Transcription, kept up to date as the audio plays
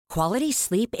Quality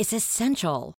sleep is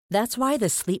essential. That's why the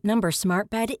Sleep Number Smart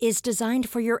Bed is designed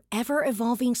for your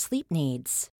ever-evolving sleep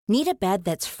needs. Need a bed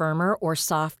that's firmer or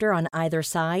softer on either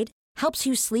side? Helps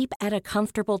you sleep at a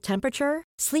comfortable temperature?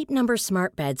 Sleep Number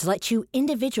Smart Beds let you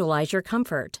individualize your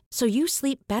comfort, so you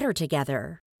sleep better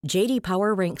together. J.D.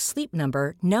 Power ranks Sleep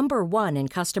Number number 1 in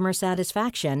customer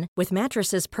satisfaction with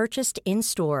mattresses purchased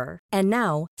in-store. And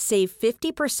now, save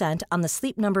 50% on the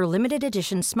Sleep Number Limited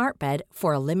Edition Smart Bed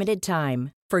for a limited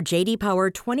time. For J.D. Power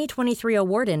 2023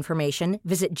 award information,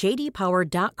 visit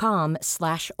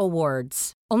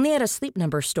jdpower.com/awards. Only at a Sleep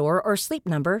Number store or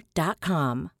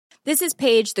sleepnumber.com. This is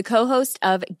Paige, the co-host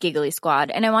of Giggly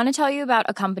Squad, and I want to tell you about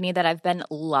a company that I've been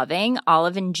loving,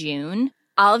 Olive & June.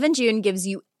 Olive & June gives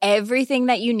you everything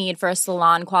that you need for a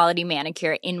salon-quality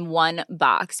manicure in one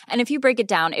box. And if you break it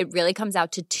down, it really comes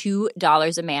out to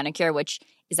 $2 a manicure, which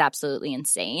is absolutely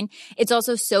insane. It's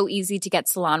also so easy to get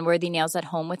salon-worthy nails at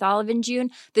home with Olive & June.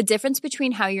 The difference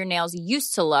between how your nails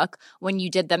used to look when you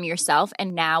did them yourself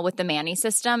and now with the Mani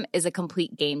system is a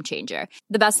complete game changer.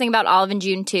 The best thing about Olive &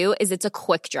 June, too, is it's a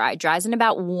quick dry. Dries in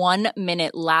about 1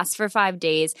 minute, lasts for 5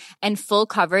 days, and full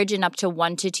coverage in up to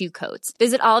 1 to 2 coats.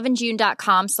 Visit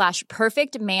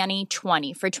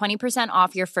oliveandjune.com/perfectmani20 for 20%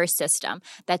 off your first system.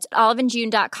 That's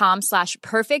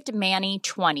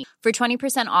oliveandjune.com/perfectmani20 for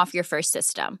 20% off your first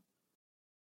system.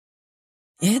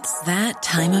 It's that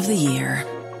time of the year.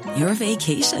 Your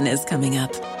vacation is coming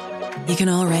up. You can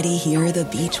already hear the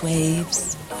beach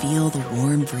waves, feel the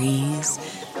warm breeze,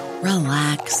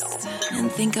 relax, and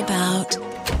think about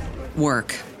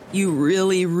work. You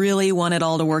really, really want it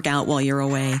all to work out while you're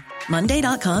away.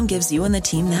 Monday.com gives you and the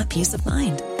team that peace of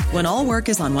mind. When all work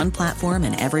is on one platform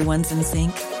and everyone's in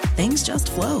sync, things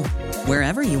just flow.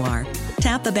 Wherever you are,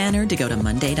 tap the banner to go to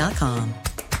Monday.com.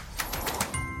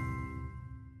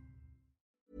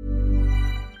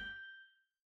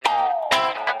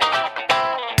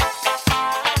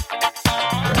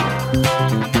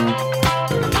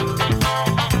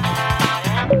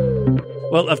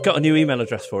 Well, I've got a new email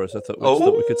address for us. I thought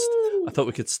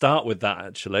we could start with that,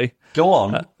 actually. Go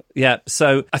on. Yeah,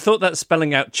 so I thought that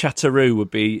spelling out Chatteroo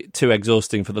would be too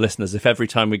exhausting for the listeners if every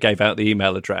time we gave out the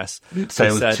email address... Say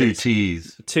it with 2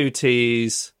 T's. 2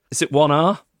 T's. Is it 1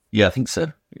 R? Yeah, I think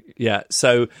so. Yeah,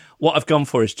 so what I've gone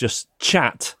for is just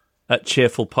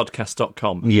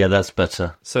chat@cheerfulpodcast.com. Yeah, that's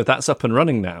better. So that's up and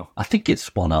running now. I think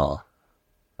it's 1 R.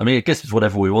 I mean, I guess it's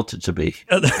whatever we want it to be.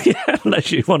 Yeah,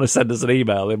 unless you want to send us an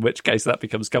email, in which case that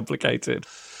becomes complicated.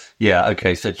 Yeah,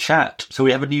 okay, so chat. So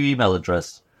we have a new email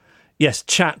address. Yes,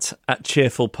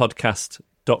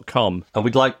 chat@cheerfulpodcast.com. And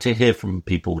we'd like to hear from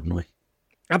people, wouldn't we?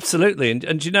 Absolutely.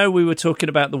 And you know, we were talking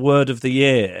about the word of the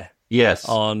year. Yes.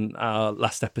 On our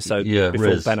last episode before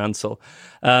Riz. Ben Ansell.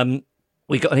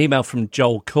 We got an email from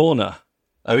Joel Corner.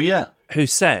 Oh, yeah. Who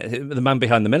said, the man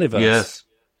behind the Milliverse. Yes.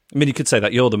 I mean, you could say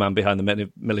that you're the man behind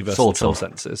the Milliverse in some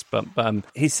senses, but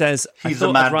he says... He's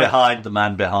the man behind the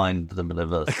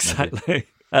Milliverse. Exactly.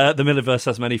 The Milliverse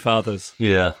has many fathers.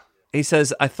 Yeah. He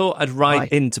says, I thought I'd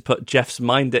write in to put Jeff's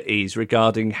mind at ease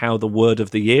regarding how the word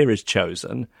of the year is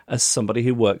chosen as somebody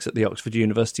who works at the Oxford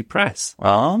University Press.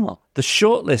 Oh. The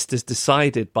shortlist is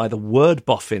decided by the word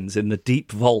boffins in the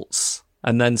deep vaults,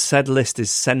 and then said list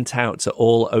is sent out to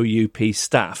all OUP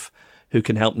staff who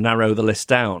can help narrow the list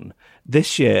down.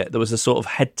 This year, there was a sort of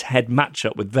head-to-head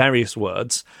matchup with various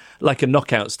words, like a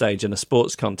knockout stage in a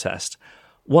sports contest.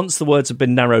 Once the words had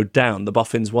been narrowed down, the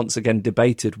boffins once again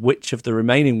debated which of the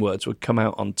remaining words would come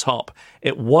out on top.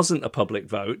 It wasn't a public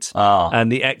vote,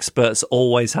 and the experts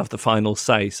always have the final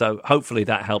say, so hopefully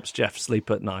that helps Jeff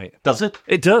sleep at night. Does it?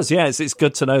 It does, yes. It's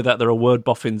good to know that there are word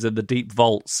boffins in the deep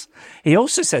vaults. He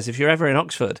also says, if you're ever in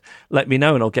Oxford, let me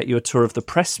know and I'll get you a tour of the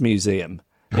Press Museum.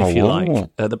 If you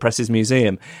like, the Press's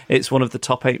Museum. It's one of the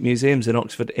top 8 museums in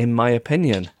Oxford, in my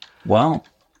opinion. Wow.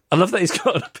 I love that he's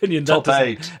got an opinion. Top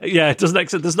 8. Yeah, it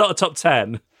doesn't. There's not a top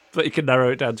 10, but you can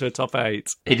narrow it down to a top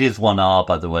 8. It is 1 R,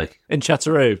 by the way. In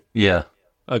Chatteroo? Yeah.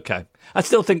 Okay. I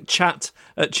still think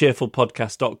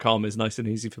chat@cheerfulpodcast.com is nice and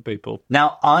easy for people.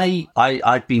 Now,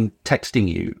 I've been texting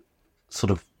you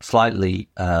sort of slightly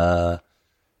too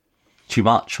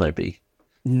much, maybe.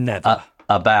 Never.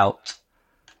 About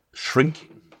shrinking.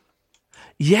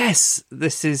 Yes,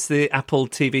 this is the Apple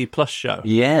TV Plus show.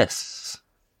 Yes.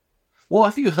 What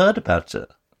have you heard about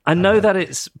it? I know that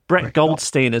it's Brett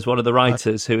Goldstein as one of the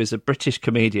writers, who is a British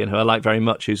comedian who I like very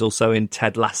much, who's also in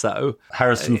Ted Lasso.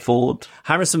 Harrison Ford.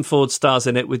 Harrison Ford stars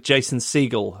in it with Jason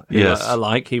Segel, who I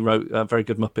like. He wrote a very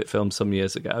good Muppet film some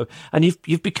years ago. And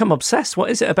you've become obsessed. What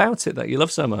is it about it that you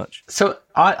love so much? So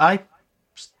I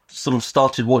sort of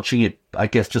started watching it, I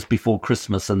guess, just before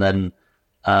Christmas, and then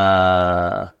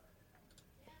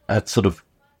had sort of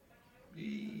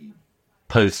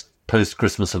post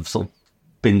Christmas have sort of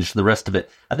binged the rest of it.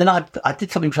 And then I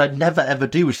did something which I'd never ever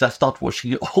do, which is I started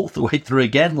watching it all the way through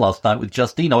again last night with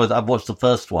Justine. I've watched the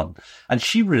first one, and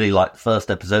she really liked the first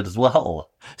episode as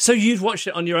well. So you'd watched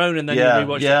it on your own and then you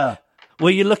rewatched it? Were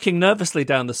you looking nervously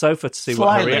down the sofa to see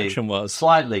what her reaction was?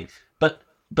 Slightly,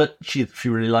 but she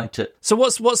really liked it. So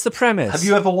what's the premise? Have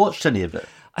you ever watched any of it?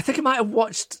 I think I might have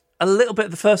watched a little bit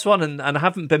of the first one and I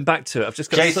haven't been back to it. I've just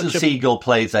got Jason Segel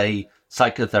plays a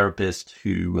psychotherapist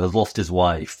who has lost his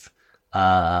wife.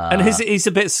 And he's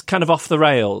a bit kind of off the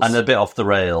rails. And a bit off the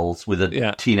rails with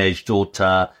a teenage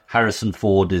daughter. Harrison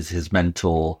Ford is his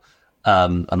mentor.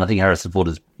 And I think Harrison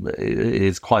Ford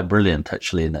is quite brilliant,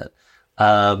 actually, in it.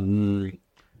 And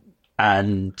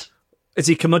is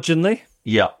he curmudgeonly?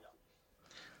 Yeah.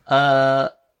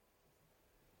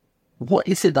 What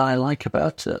is it that I like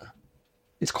about it?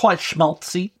 It's quite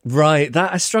schmaltzy. Right,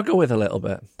 that I struggle with a little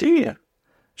bit. Do you?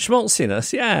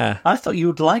 Schmaltziness, yeah. I thought you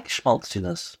would like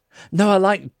schmaltziness. No, I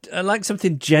like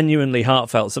something genuinely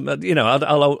heartfelt.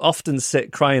 I'll often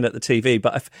sit crying at the TV,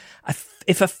 but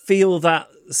if I feel that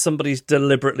somebody's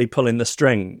deliberately pulling the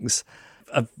strings,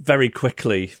 I very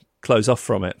quickly close off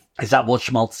from it. Is that what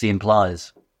schmaltzy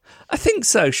implies? I think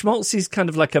so. Schmaltzy's kind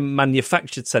of like a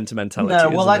manufactured sentimentality. No,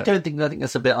 well, I don't think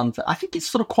that's a bit unfair. I think it's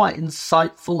sort of quite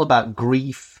insightful about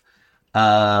grief,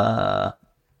 about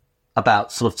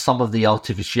sort of some of the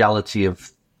artificiality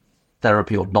of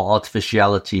therapy, or not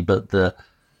artificiality, but I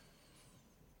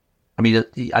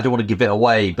don't want to give it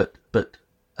away, but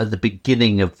at the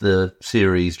beginning of the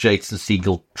series, Jason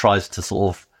Segel tries to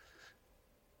sort of,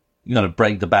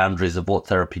 break the boundaries of what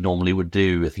therapy normally would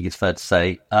do. I think it's fair to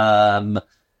say.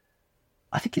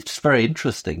 I think it's just very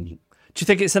interesting. Do you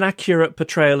think it's an accurate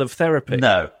portrayal of therapy?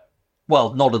 No.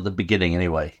 Well, not at the beginning,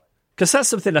 anyway. Because that's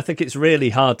something I think it's really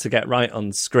hard to get right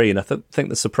on screen. I think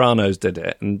The Sopranos did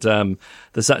it. And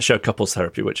there's that show Couples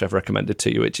Therapy, which I've recommended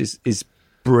to you, which is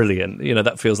brilliant.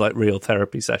 That feels like real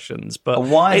therapy sessions. But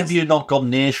why have you not gone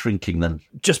near Shrinking, then?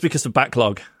 Just because of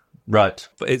backlog. Right.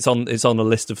 But it's on a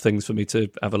list of things for me to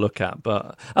have a look at.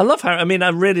 But I love I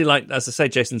really like, as I say,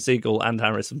 Jason Segel and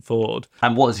Harrison Ford.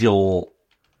 And what's the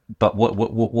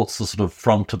sort of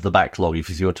front of the backlog, if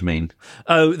you see what I mean?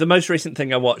 Oh, the most recent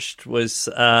thing I watched was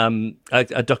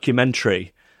a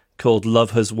documentary called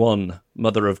Love Has Won,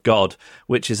 Mother of God,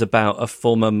 which is about a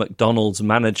former McDonald's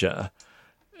manager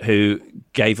who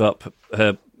gave up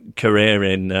her career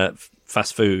in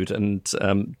fast food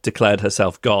and declared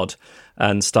herself God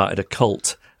and started a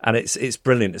cult. And it's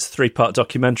brilliant. It's a 3-part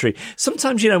documentary.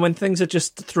 Sometimes, when things are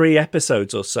just 3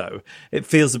 episodes or so, it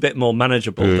feels a bit more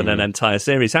manageable than an entire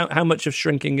series. How much of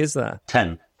Shrinking is there?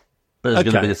 10. But there's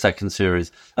going to be a second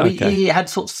series. I mean,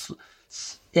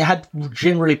 it had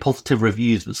generally positive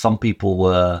reviews, but some people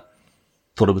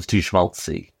thought it was too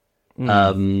schmaltzy.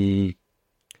 Maybe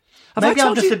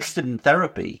I'm just interested in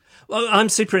therapy. Well, I'm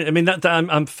super.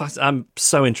 I'm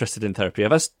so interested in therapy.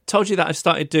 Have I told you that I've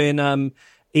started doing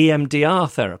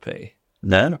EMDR therapy?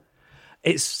 No.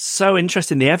 It's so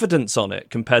interesting. The evidence on it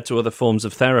compared to other forms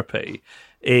of therapy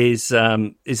is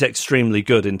extremely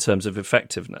good in terms of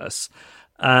effectiveness.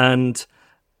 And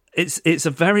it's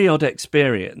a very odd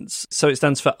experience. So it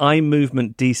stands for eye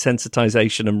movement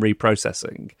desensitization and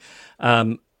reprocessing.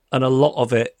 And a lot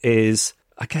of it is,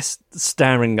 I guess,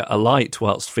 staring at a light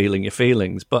whilst feeling your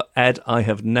feelings. But Ed, I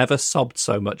have never sobbed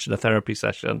so much in a therapy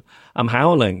session. I'm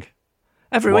howling.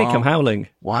 Every week I'm howling.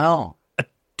 Wow. I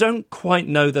don't quite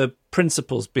know the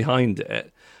principles behind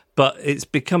it, but it's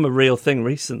become a real thing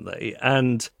recently.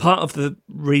 And part of the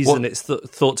reason it's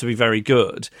thought to be very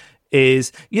good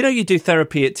is, you do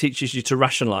therapy, it teaches you to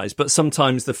rationalise, but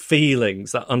sometimes the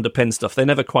feelings that underpin stuff, they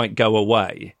never quite go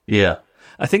away. Yeah.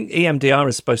 I think EMDR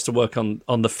is supposed to work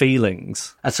on the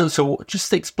feelings. And so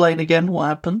just explain again what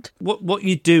happened. What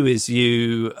you do is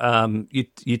you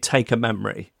take a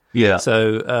memory. Yeah.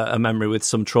 So a memory with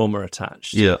some trauma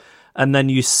attached. Yeah. And then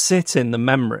you sit in the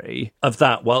memory of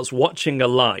that whilst watching a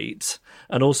light.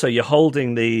 And also you're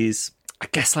holding these, I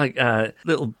guess, like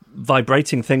little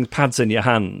vibrating things, pads in your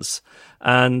hands.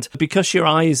 And because your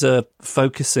eyes are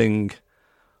focusing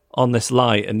on this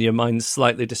light and your mind's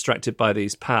slightly distracted by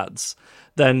these pads,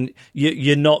 then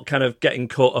you're not kind of getting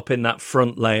caught up in that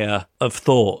front layer of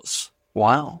thoughts.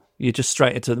 Wow. You're just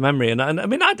straight into the memory. And I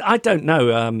mean, I don't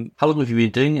know. How long have you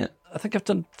been doing it? I think I've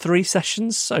done 3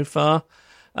 sessions so far.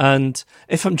 And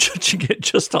if I'm judging it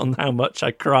just on how much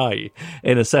I cry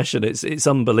in a session, it's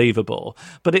unbelievable.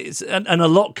 But and a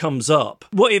lot comes up.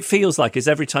 What it feels like is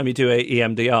every time you do a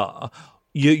EMDR,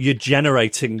 you're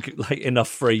generating like enough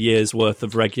for a year's worth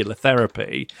of regular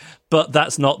therapy. But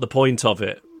that's not the point of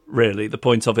it, really. The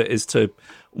point of it is to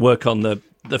work on the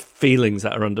the feelings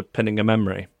that are underpinning a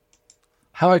memory.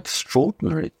 How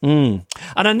extraordinary. And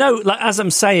I know, like, as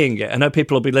I'm saying it, I know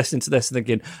people will be listening to this and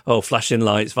thinking, oh, flashing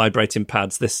lights, vibrating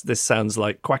pads, this sounds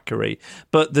like quackery.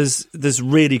 But there's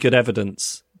really good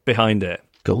evidence behind it.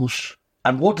 Gosh.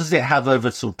 And what does it have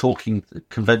over sort of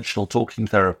conventional talking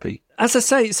therapy? As I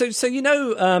say, so say you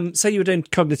were doing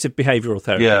cognitive behavioural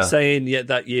therapy, saying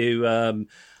that you,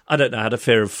 I don't know, had a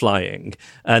fear of flying,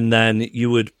 and then you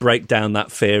would break down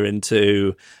that fear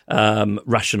into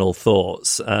rational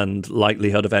thoughts and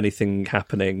likelihood of anything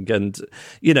happening, and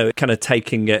kind of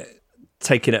taking it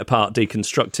apart,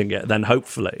 deconstructing it. Then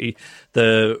hopefully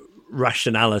the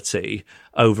rationality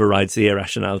overrides the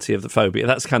irrationality of the phobia.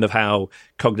 That's kind of how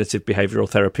cognitive behavioural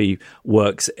therapy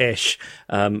works-ish.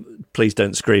 Please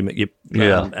don't scream at your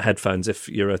headphones if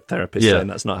you're a therapist saying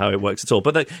that's not how it works at all.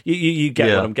 But you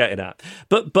get what I'm getting at.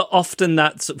 But often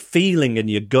that sort of feeling in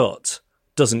your gut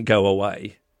doesn't go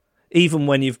away. Even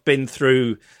when you've been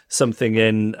through something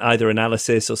in either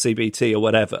analysis or CBT or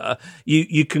whatever,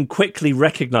 you can quickly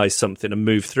recognise something and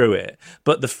move through it.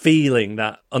 But the feeling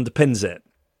that underpins it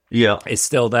is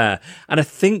still there. And I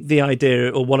think the idea,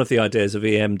 or one of the ideas of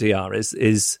EMDR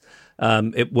is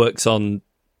it works on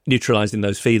neutralising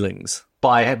those feelings.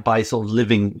 By sort of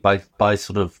living, by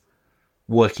sort of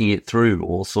working it through,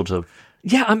 or sort of...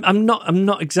 Yeah, I'm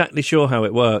not exactly sure how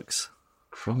it works.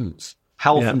 Crumbs.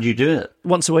 How often do you do it?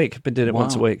 Once a week. I've been doing it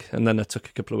once a week. And then I took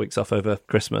a couple of weeks off over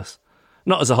Christmas.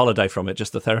 Not as a holiday from it,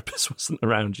 just the therapist wasn't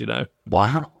around,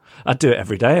 Wow. I'd do it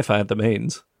every day if I had the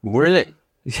means. Really?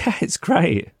 Yeah, it's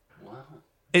great. Wow.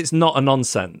 It's not a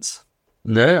nonsense.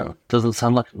 No, doesn't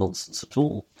sound like a nonsense at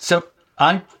all. So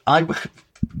I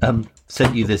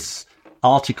sent you this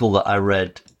article that I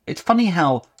read. It's funny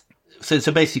how...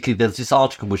 So basically there's this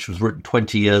article which was written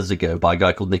 20 years ago by a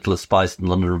guy called Nicholas Spice in the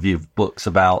London Review of Books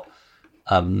about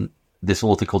this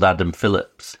author called Adam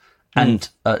Phillips. And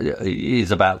it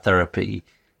is about therapy.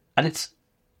 And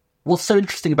what's so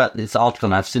interesting about this article,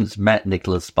 and I've since met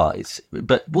Nicholas Spice,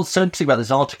 but what's so interesting about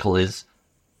this article is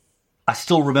I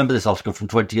still remember this article from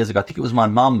 20 years ago. I think it was my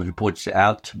mum who pointed it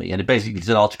out to me, and it basically is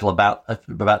an article about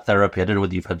therapy. I don't know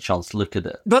whether you've had a chance to look at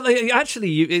it. But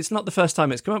actually, it's not the first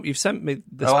time it's come up. You've sent me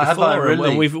this before. Have I really?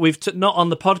 And we've not on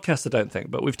the podcast, I don't think,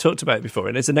 but we've talked about it before,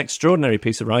 and it's an extraordinary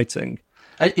piece of writing.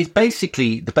 It's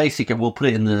basically the basic, and we'll put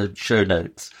it in the show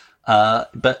notes.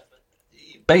 But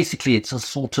basically, it's a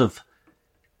sort of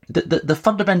the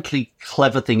fundamentally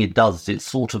clever thing it does. It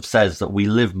sort of says that we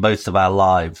live most of our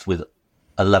lives with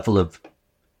a level of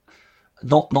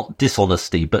not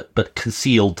dishonesty, but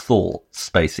concealed thoughts,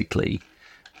 basically,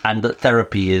 and that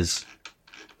therapy is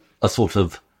a sort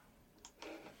of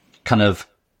kind of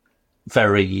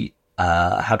very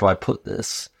how do I put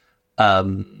this?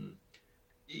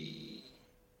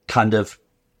 Kind of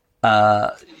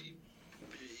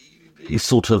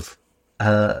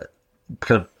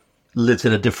lives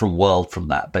in a different world from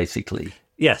that, basically.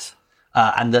 Yes,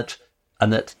 and that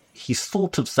he's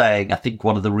sort of saying, I think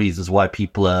one of the reasons why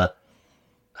people are,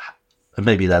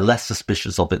 maybe they're less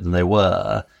suspicious of it than they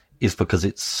were, is because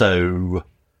it's so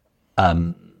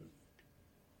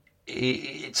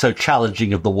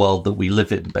challenging of the world that we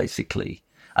live in, basically.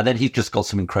 And then he's just got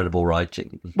some incredible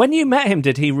writing. When you met him,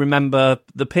 did he remember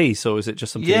the piece, or was it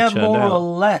just something he churned more out? or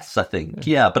less, I think.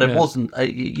 Yeah, but it wasn't,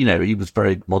 he was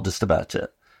very modest about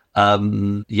it.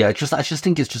 I just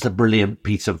think it's just a brilliant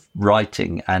piece of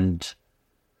writing. And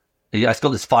it's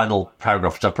got this final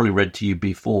paragraph, which I've probably read to you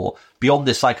before. Beyond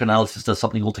this, psychoanalysis does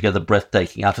something altogether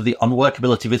breathtaking. Out of the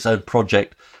unworkability of its own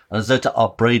project, and as though to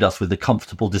upbraid us with the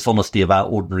comfortable dishonesty of our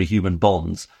ordinary human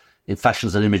bonds, it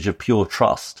fashions an image of pure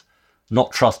trust.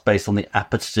 Not trust based on the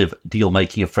appetitive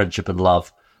deal-making of friendship and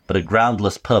love, but a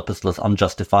groundless, purposeless,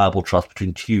 unjustifiable trust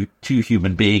between two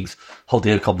human beings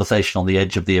holding a conversation on the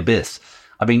edge of the abyss.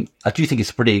 I mean, I do think it's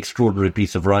a pretty extraordinary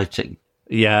piece of writing.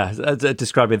 Yeah,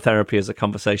 describing therapy as a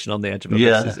conversation on the edge of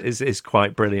abyss is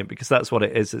quite brilliant, because that's what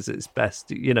it is its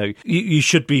best. You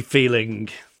should be feeling,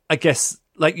 I guess,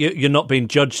 like you're not being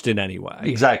judged in any way.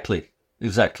 Exactly.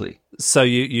 So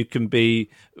you can be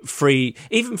free,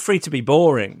 even free to be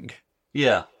boring.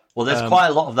 Yeah, well, there's quite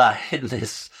a lot of that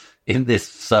in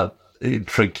this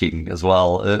drinking as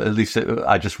well. At least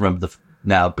I just remember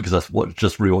now, because I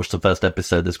just rewatched the first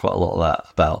episode. There's quite a lot of that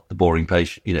about the boring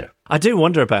patient. I do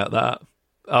wonder about that.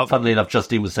 Funnily enough,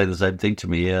 Justine was saying the same thing to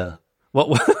me. Yeah, what?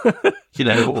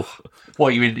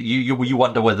 What you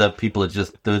wonder whether people are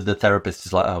just the therapist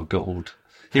is like, oh god,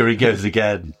 here he goes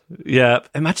again. Yeah,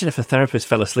 imagine if a therapist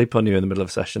fell asleep on you in the middle of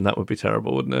a session. That would be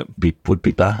terrible, wouldn't it? Would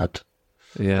be bad.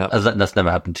 Yeah, that's never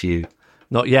happened to you.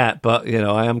 Not yet, but,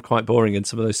 I am quite boring in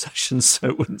some of those sessions, so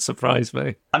it wouldn't surprise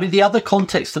me. I mean, the other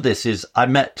context to this is I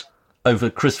met over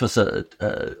Christmas at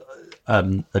a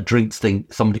drinks thing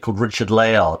somebody called Richard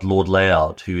Layard, Lord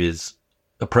Layard, who is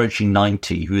approaching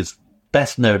 90, who is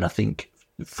best known, I think,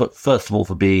 first of all,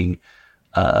 for being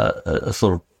a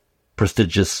sort of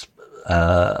prestigious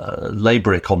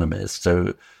labour economist,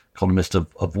 so economist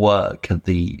of work and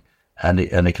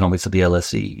economics at the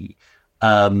LSE.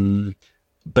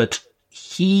 But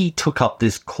he took up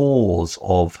this cause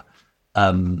of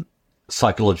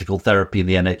psychological therapy in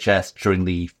the NHS during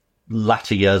the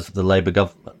latter years of the Labour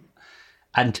government.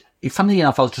 And it's something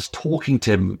enough, I was just talking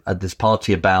to him at this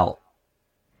party about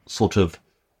sort of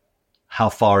how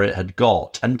far it had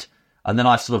got. And then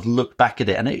I sort of looked back at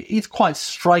it, and it's quite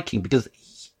striking because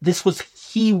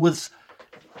he was,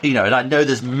 and I know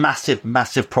there's massive,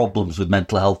 massive problems with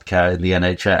mental health care in the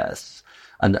NHS.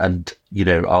 And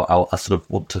I sort of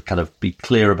want to kind of be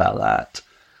clear about that.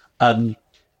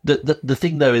 The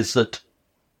thing, though, is that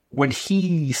when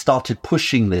he started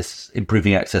pushing this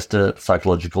improving access to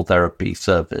psychological therapy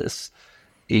service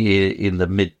in the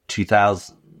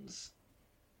mid-2000s,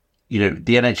 the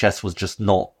NHS was just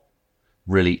not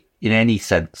really, in any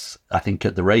sense, I think,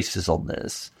 at the races on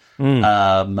this.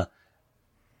 And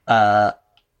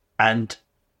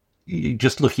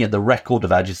just looking at the record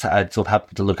of ads, I sort of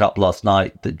happened to look up last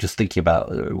night, that just thinking about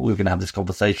we were going to have this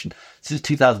conversation. Since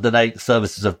 2008,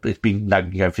 services it's been now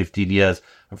going 15 years,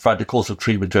 and provided a course of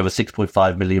treatment to over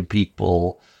 6.5 million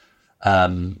people,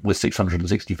 with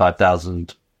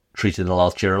 665,000 treated in the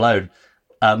last year alone.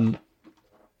 And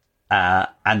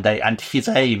his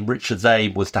aim, Richard's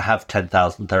aim, was to have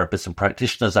 10,000 therapists and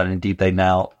practitioners, and indeed they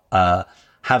now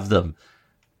have them.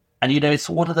 And it's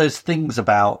one of those things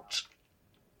about,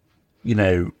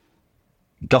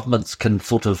 governments can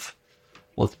sort of,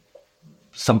 well,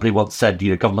 somebody once said,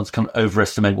 governments can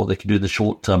overestimate what they can do in the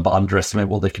short term, but underestimate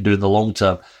what they can do in the long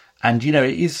term. And,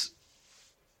 it is,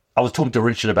 I was talking to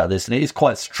Richard about this, and it is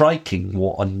quite striking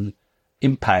what an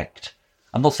impact,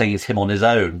 I'm not saying it's him on his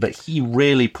own, but he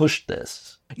really pushed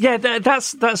this. Yeah,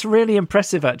 that's really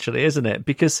impressive, actually, isn't it?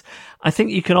 Because I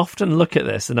think you can often look at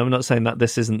this, and I'm not saying that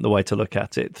this isn't the way to look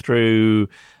at it, through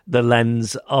the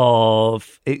lens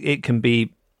of it can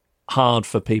be hard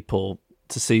for people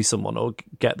to see someone or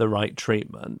get the right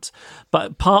treatment.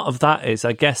 But part of that is,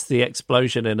 I guess, the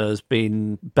explosion in us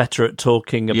being better at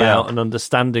talking about and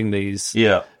understanding these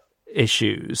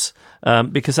issues,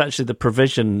 because actually the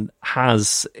provision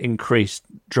has increased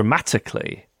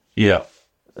dramatically. Yeah.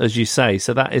 As you say,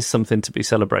 so that is something to be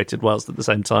celebrated, whilst at the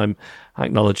same time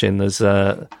acknowledging there's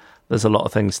a lot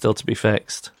of things still to be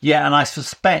fixed. Yeah, and I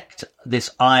suspect this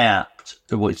IAPT,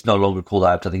 well, it's no longer called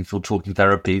IAPT, I think it's called Talking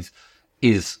Therapies,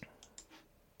 is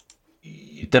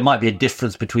there might be a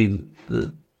difference between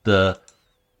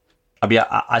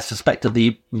I suspect at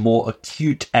the more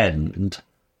acute end,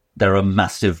 there are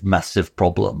massive, massive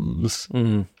problems.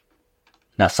 Mm.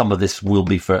 Now, some of this will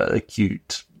be for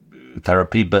acute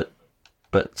therapy, but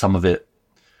some of it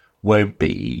won't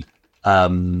be.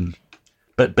 But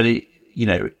it,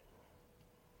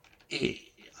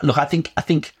 look, I think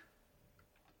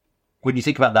when you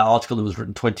think about that article that was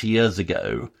written 20 years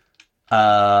ago,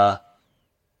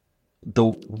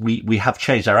 we have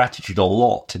changed our attitude a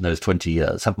lot in those 20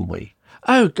 years, haven't we?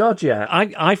 Oh, God, yeah.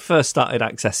 I first started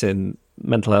accessing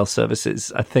mental health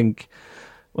services, I think,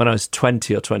 when I was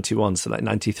 20 or 21, so like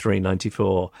 93,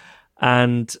 94.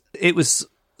 And it was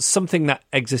something that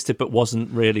existed but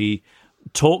wasn't really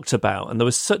talked about. And there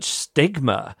was such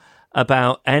stigma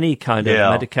about any kind of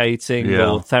medicating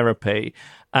or therapy.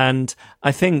 And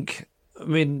I think,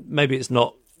 maybe it's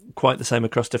not quite the same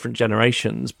across different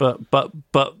generations, but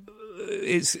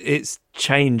it's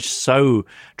changed so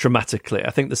dramatically. I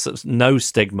think there's sort of no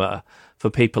stigma for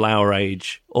people our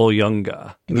age or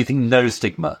younger. You think no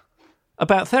stigma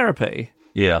about therapy?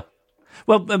 Yeah.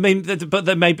 Well, but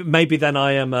then maybe then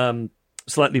I am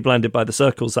slightly blinded by the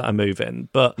circles that I move in.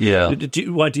 But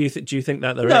why do you think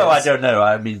that there is? No, I don't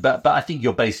know. But I think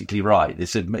you're basically right.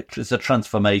 It's a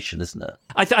transformation, isn't it?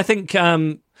 I think,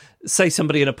 say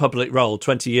somebody in a public role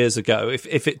 20 years ago,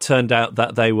 if it turned out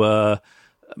that they were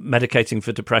medicating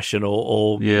for depression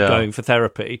or going for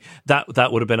therapy, that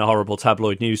would have been a horrible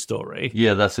tabloid news story.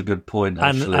 Yeah, that's a good point,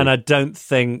 actually. And I don't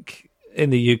think in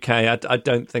the UK, I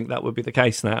don't think that would be the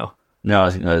case now. No,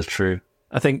 I think that is true.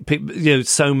 I think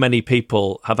so many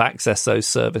people have accessed those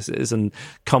services, and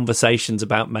conversations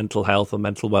about mental health or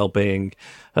mental well-being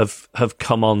have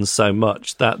come on so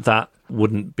much that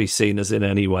wouldn't be seen as in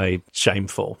any way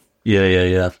shameful.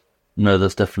 Yeah. No,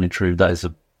 that's definitely true. That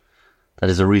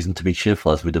is a reason to be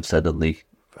cheerful, as we'd have said on the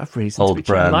old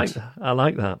brand. I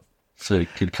like that. so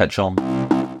it could catch on.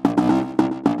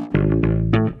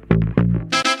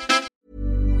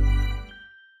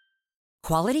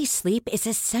 Quality sleep is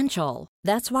essential.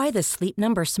 That's why the Sleep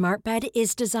Number Smart Bed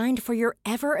is designed for your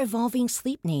ever-evolving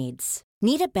sleep needs.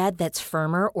 Need a bed that's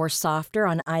firmer or softer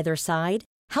on either side?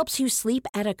 Helps you sleep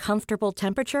at a comfortable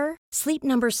temperature? Sleep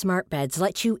Number Smart Beds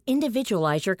let you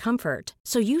individualize your comfort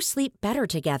so you sleep better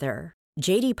together.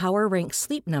 J.D. Power ranks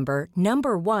Sleep Number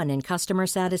number 1 in customer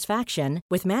satisfaction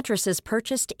with mattresses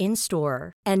purchased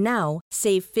in-store. And now,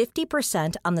 save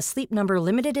 50% on the Sleep Number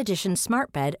Limited Edition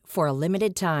Smart Bed for a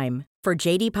limited time. For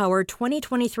J.D. Power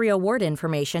 2023 award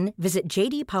information, visit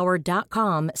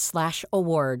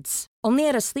jdpower.com/awards. Only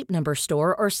at a Sleep Number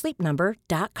store or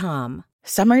sleepnumber.com.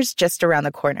 Summer's just around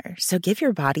the corner, so give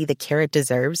your body the care it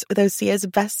deserves with Osea's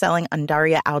best-selling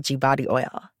Undaria Algae Body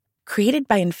Oil. Created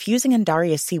by infusing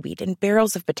Undaria seaweed in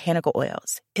barrels of botanical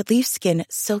oils, it leaves skin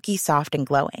silky soft and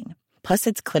glowing. Plus,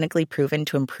 it's clinically proven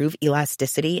to improve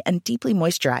elasticity and deeply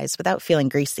moisturize without feeling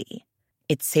greasy.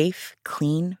 It's safe,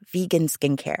 clean, vegan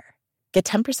skincare. Get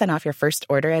 10% off your first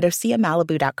order at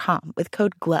OseaMalibu.com with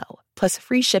code GLOW, plus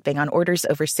free shipping on orders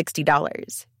over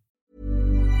 $60.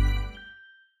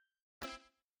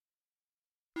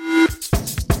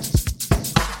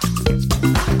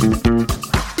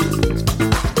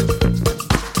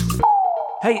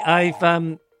 Hey, I've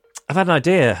had an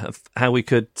idea of how we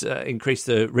could increase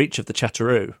the reach of the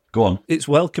Chatteroo. Go on. It's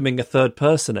welcoming a third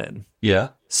person in. Yeah.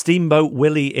 Steamboat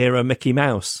Willie era Mickey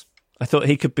Mouse. I thought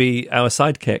he could be our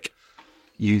sidekick.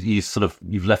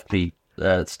 You've left me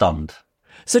stunned.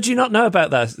 So do you not know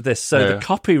about this? So the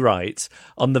copyright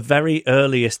on the very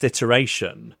earliest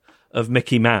iteration of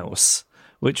Mickey Mouse,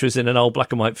 which was in an old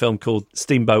black and white film called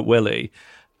Steamboat Willie,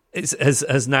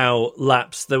 has now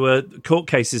lapsed. There were court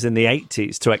cases in the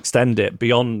 80s to extend it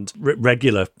beyond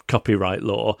regular copyright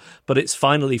law, but it's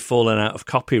finally fallen out of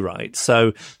copyright.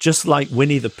 So just like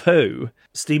Winnie the Pooh,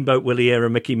 Steamboat Willie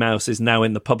era Mickey Mouse is now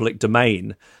in the public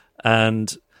domain,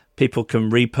 and people can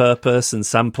repurpose and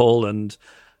sample and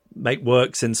make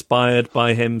works inspired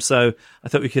by him. So I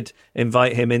thought we could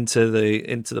invite him into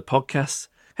the podcast.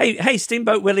 Hey,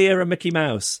 Steamboat Willie era Mickey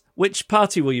Mouse, which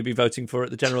party will you be voting for at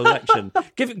the general election?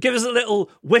 Give us a little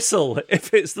whistle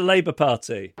if it's the Labour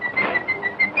Party.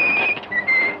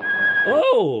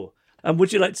 Oh, and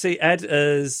would you like to see Ed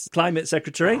as Climate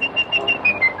Secretary?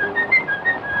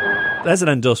 There's an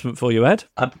endorsement for you, Ed.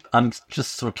 I'm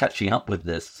just sort of catching up with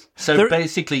this. So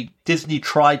basically, Disney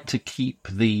tried to keep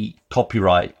the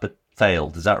copyright, but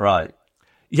failed. Is that right?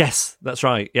 Yes, that's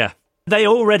right, yeah. They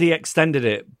already extended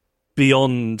it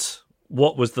beyond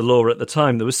what was the law at the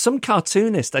time. There was some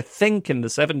cartoonist, I think, in the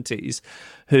 70s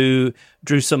who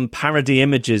drew some parody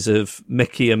images of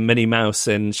Mickey and Minnie Mouse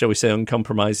in, shall we say,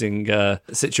 uncompromising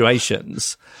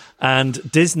situations. And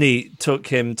Disney took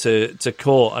him to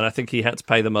court, and I think he had to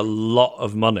pay them a lot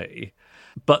of money.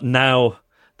 But now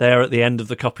they're at the end of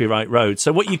the copyright road.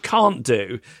 So what you can't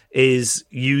do is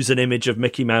use an image of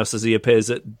Mickey Mouse as he appears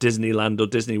at Disneyland or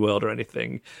Disney World or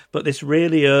anything. But this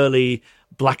really early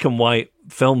black and white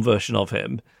film version of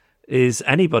him is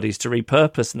anybody's to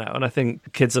repurpose now. And I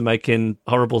think kids are making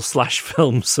horrible slash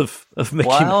films of Mickey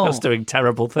Mouse doing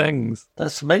terrible things.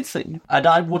 That's amazing. And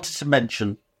I wanted to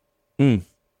mention,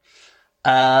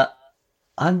 I'm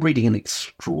reading an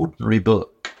extraordinary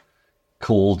book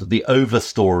called The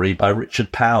Overstory by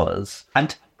Richard Powers.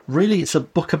 And really it's a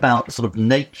book about sort of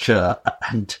nature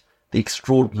and the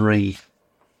extraordinary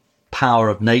power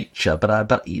of nature. But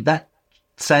that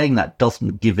saying that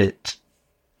doesn't give it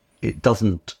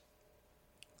doesn't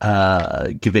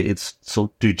give it its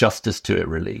sort of do justice to it,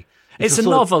 really. It's a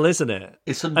novel, isn't it?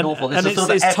 It's a novel. And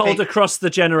it's told across the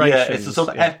generations. Yeah, it's a sort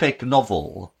of epic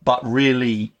novel, but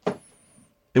really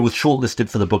it was shortlisted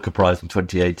for the Booker Prize in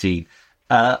 2018.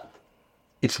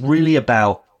 It's really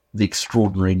about the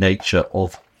extraordinary nature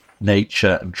of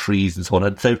nature and trees and so on.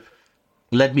 And so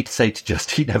led me to say to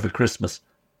Justine over Christmas,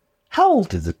 how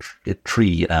old is a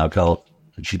tree in our garden?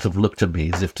 And she sort of looked at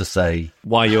me as if to say,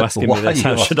 why are you asking me this?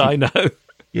 How should I know?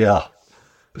 Yeah.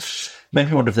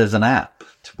 Maybe I wonder if there's an app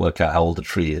to work out how old a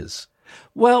tree is.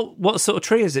 Well, what sort of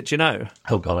tree is it, do you know?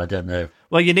 Oh, God, I don't know.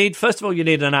 Well, first of all, you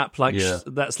need an app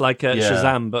that's like a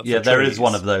Shazam, but for there trees. is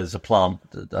one of those, a plant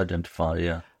identifier,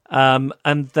 yeah.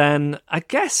 And then I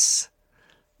guess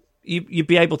you'd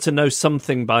be able to know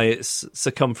something by its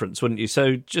circumference, wouldn't you?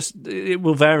 So it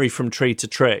will vary from tree to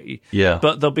tree. Yeah.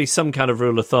 But there'll be some kind of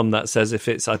rule of thumb that says if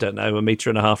it's, I don't know, 1.5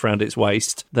 meters around its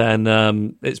waist,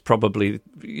 then it's probably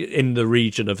in the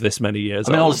region of this many years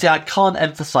I mean, old. honestly, I can't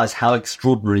emphasize how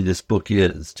extraordinary this book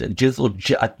is. It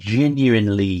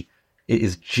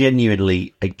is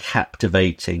genuinely a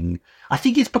captivating. I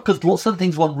think it's because lots of the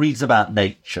things one reads about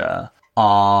nature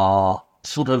are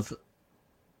sort of,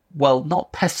 well,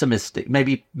 not pessimistic,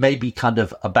 maybe kind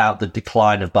of about the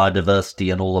decline of biodiversity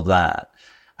and all of that.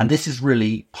 And this is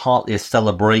really partly a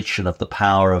celebration of the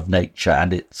power of nature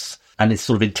and its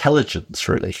sort of intelligence,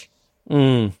 really.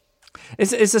 Mm.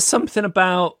 Is there something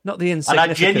about, not the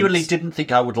insignificance? And I genuinely didn't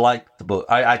think I would like the book.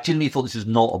 I genuinely thought this is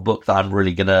not a book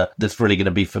that that's really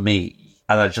gonna be for me.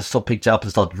 And I just sort of picked it up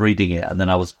and started reading it, and then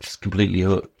I was just completely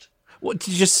hooked. What, did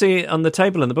you just see it on the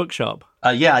table in the bookshop?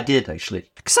 Yeah, I did, actually.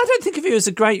 Because I don't think of you as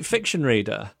a great fiction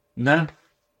reader. No.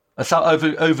 So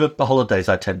over the holidays,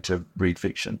 I tend to read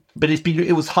fiction. But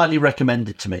it was highly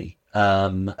recommended to me.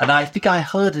 And I think I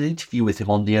heard an interview with him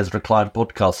on the Ezra Klein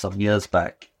podcast some years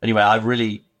back. Anyway, I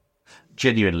really,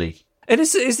 genuinely... And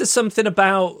is there something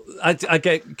about, I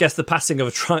guess the passing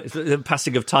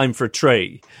of time for a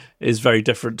tree is very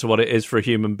different to what it is for a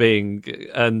human being,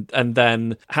 and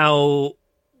then how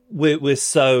we're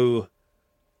so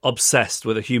obsessed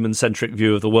with a human-centric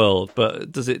view of the world,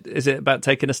 but is it about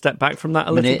taking a step back from that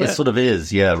a little bit? It sort of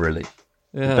is, yeah, really.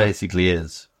 Yeah. It basically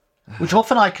is. Which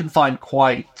often I can find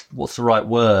quite, what's the right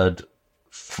word,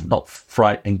 not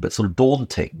frightening, but sort of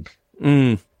daunting,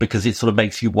 because it sort of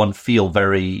makes one feel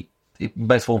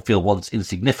one's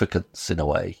insignificance in a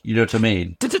way. You know what I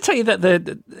mean? Did I tell you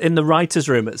that in the writer's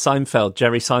room at Seinfeld,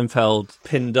 Jerry Seinfeld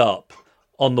pinned up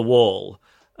on the wall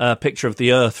a picture of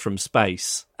the Earth from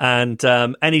space, and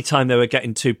any time they were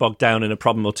getting too bogged down in a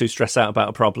problem or too stressed out about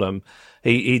a problem,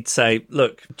 he'd say,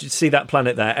 "Look, do you see that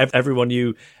planet there? Everyone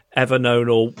you ever known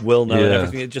or will know, and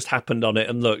everything that just happened on it,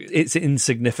 and look, it's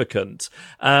insignificant."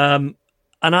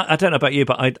 And I don't know about you,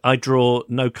 but I draw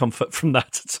no comfort from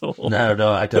that at all.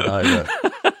 No, I don't either.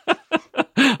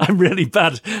 I'm really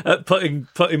bad at putting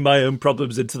my own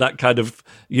problems into that kind of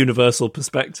universal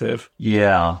perspective.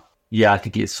 Yeah, I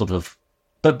think it's sort of...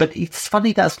 But it's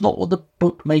funny, that's not what the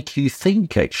book makes you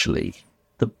think, actually.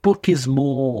 The book is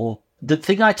more... The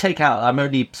thing I take out, I'm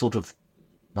only sort of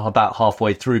about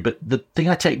halfway through, but the thing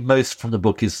I take most from the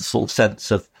book is the sort of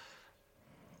sense of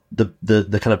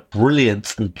the kind of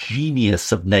brilliance and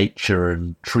genius of nature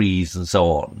and trees and so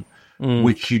on,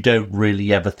 which you don't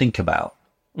really ever think about.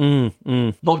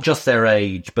 Not just their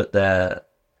age, but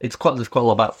there's quite a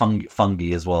lot about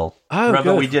fungi as well. Oh,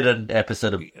 remember good. we did an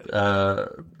episode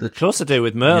of What's to do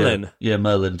with Merlin? Yeah,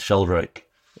 Merlin Sheldrake.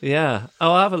 Yeah.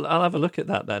 Oh, I'll have a look at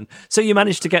that then. So you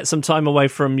managed to get some time away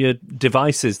from your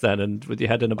devices then, and with your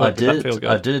head in a book. Did that feel good?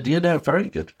 I did. Yeah, no, very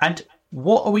good. And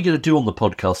what are we going to do on the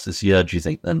podcast this year, do you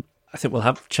think, then? I think we'll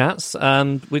have chats,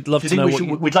 and we'd love to know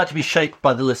we'd like to be shaped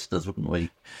by the listeners, wouldn't we?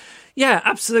 Yeah,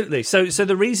 absolutely. So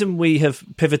the reason we have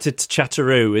pivoted to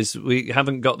Chatteroo is we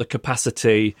haven't got the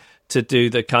capacity to do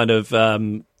the kind of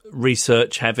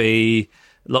research-heavy,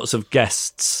 lots of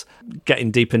guests getting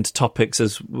deep into topics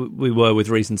as we were with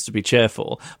Reasons to be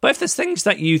Cheerful. But if there's things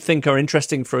that you think are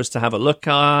interesting for us to have a look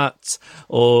at,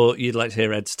 or you'd like to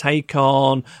hear Ed's take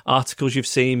on, articles you've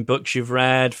seen, books you've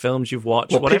read, films you've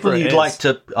watched, whatever people it you'd is. like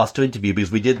us to interview,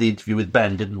 because we did the interview with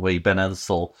Ben, didn't we? Ben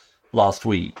Ansell last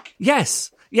week.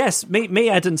 Yes, me,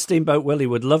 Ed, and Steamboat Willie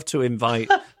would love to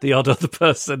invite the odd other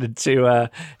person into our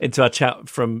chat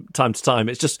from time to time.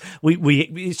 It's just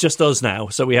it's just us now,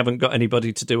 so we haven't got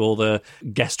anybody to do all the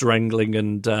guest wrangling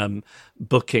and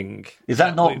booking. Is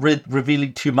that not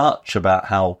revealing too much about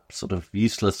how sort of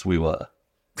useless we were?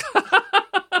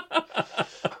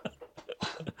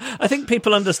 I think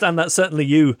people understand that certainly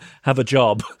you have a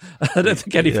job. I don't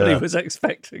think anybody was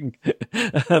expecting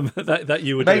that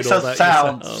you would. Makes doing all us that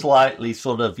sound yourself. Slightly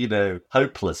sort of,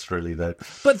 hopeless, really, though.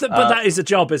 But that is a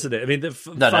job, isn't it? I mean,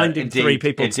 finding indeed, three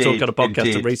people to talk on a podcast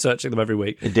indeed. and researching them every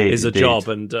week is a job,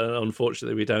 and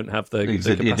unfortunately, we don't have the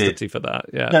capacity for that.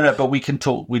 Yeah, no, but we can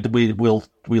talk. We'll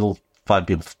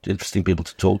find interesting people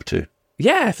to talk to.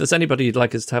 Yeah, if there's anybody you'd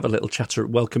like us to have a little chatter,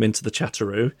 welcome into the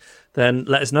Chatteroo, then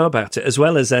let us know about it, as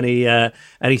well as any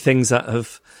things that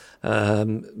have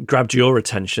grabbed your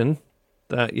attention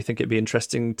that you think it'd be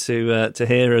interesting to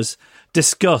hear us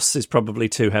discuss. Is probably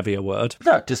too heavy a word.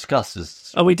 No, discuss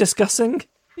is... Are we discussing?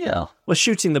 Yeah. We're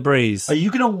shooting the breeze. Are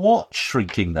you going to watch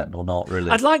Shrinking then, or not,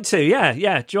 really? I'd like to, yeah.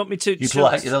 Do you want me to? You'd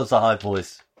like... That was a high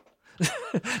voice.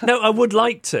 No, I would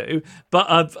like to, but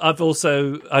I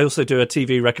also do a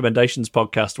TV recommendations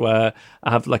podcast where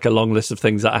I have like a long list of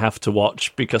things that I have to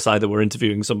watch because either we're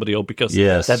interviewing somebody or because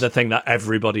they're the thing that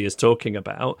everybody is talking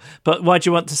about. But why do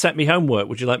you want to set me homework?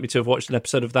 Would you like me to have watched an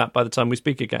episode of that by the time we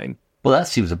speak again? Well, that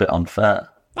seems a bit unfair.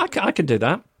 I can do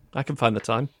that. I can find the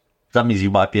time. That means you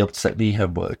might be able to set me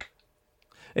homework.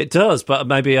 It does, but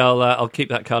maybe I'll keep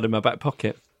that card in my back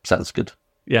pocket. Sounds good.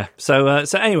 Yeah. So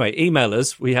anyway, email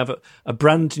us. We have a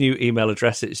brand new email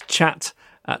address. It's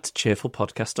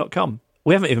chat@cheerfulpodcast.com.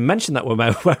 We haven't even mentioned that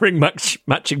we're wearing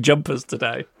matching jumpers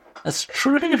today. That's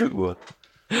true.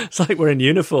 It's like we're in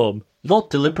uniform.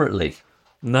 Not deliberately.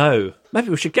 No. Maybe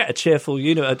we should get a cheerful,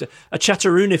 a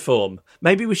Chatteroo uniform.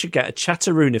 Maybe we should get a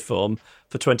Chatteroo uniform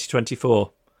for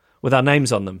 2024 with our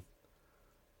names on them.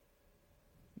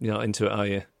 You're not into it, are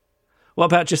you? What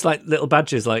about just like little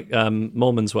badges like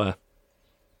Mormons wear?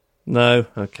 No?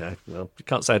 Okay. Well, you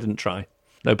can't say I didn't try.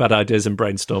 No bad ideas in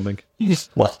brainstorming.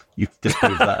 Well, you've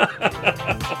disproved that.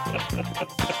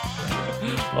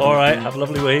 All right. Have a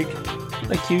lovely week.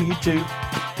 Thank you. You too.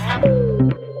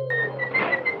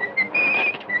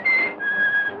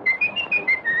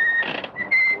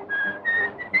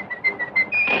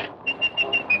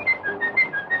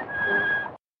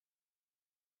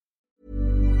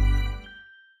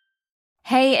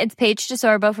 Hey, it's Paige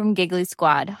DeSorbo from Giggly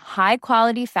Squad. High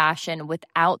quality fashion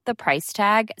without the price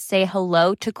tag. Say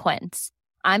hello to Quince.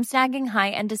 I'm snagging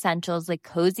high-end essentials like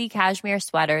cozy cashmere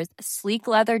sweaters, sleek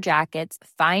leather jackets,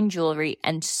 fine jewelry,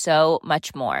 and so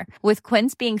much more. With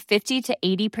Quince being 50 to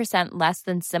 80% less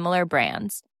than similar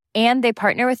brands. And they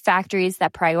partner with factories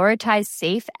that prioritize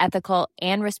safe, ethical,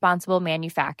 and responsible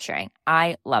manufacturing.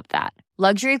 I love that.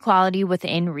 Luxury quality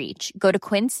within reach. Go to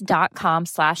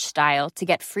quince.com/style to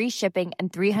get free shipping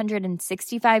and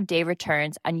 365-day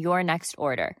returns on your next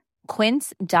order.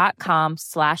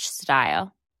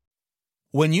 Quince.com/style.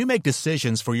 When you make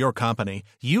decisions for your company,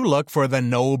 you look for the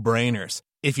no-brainers.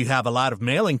 If you have a lot of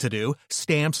mailing to do,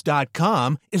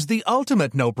 Stamps.com is the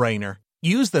ultimate no-brainer.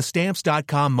 Use the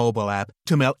Stamps.com mobile app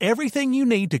to mail everything you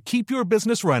need to keep your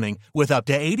business running with up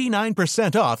to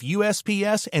 89% off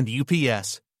USPS and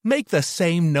UPS. Make the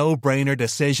same no-brainer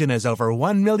decision as over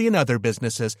 1 million other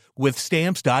businesses with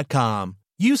Stamps.com.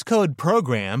 Use code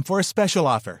PROGRAM for a special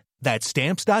offer. That's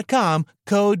Stamps.com,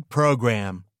 code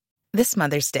PROGRAM. This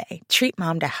Mother's Day, treat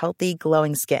mom to healthy,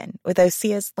 glowing skin with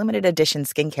Osea's limited edition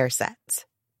skincare sets.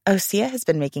 Osea has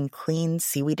been making clean,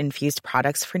 seaweed-infused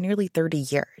products for nearly 30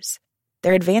 years.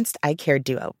 Their advanced eye care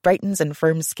duo brightens and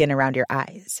firms skin around your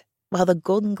eyes, while the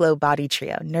Golden Glow Body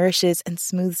Trio nourishes and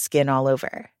smooths skin all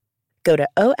over. Go to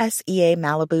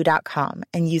OSEAMalibu.com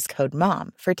and use code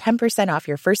MOM for 10% off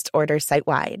your first order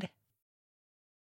site-wide.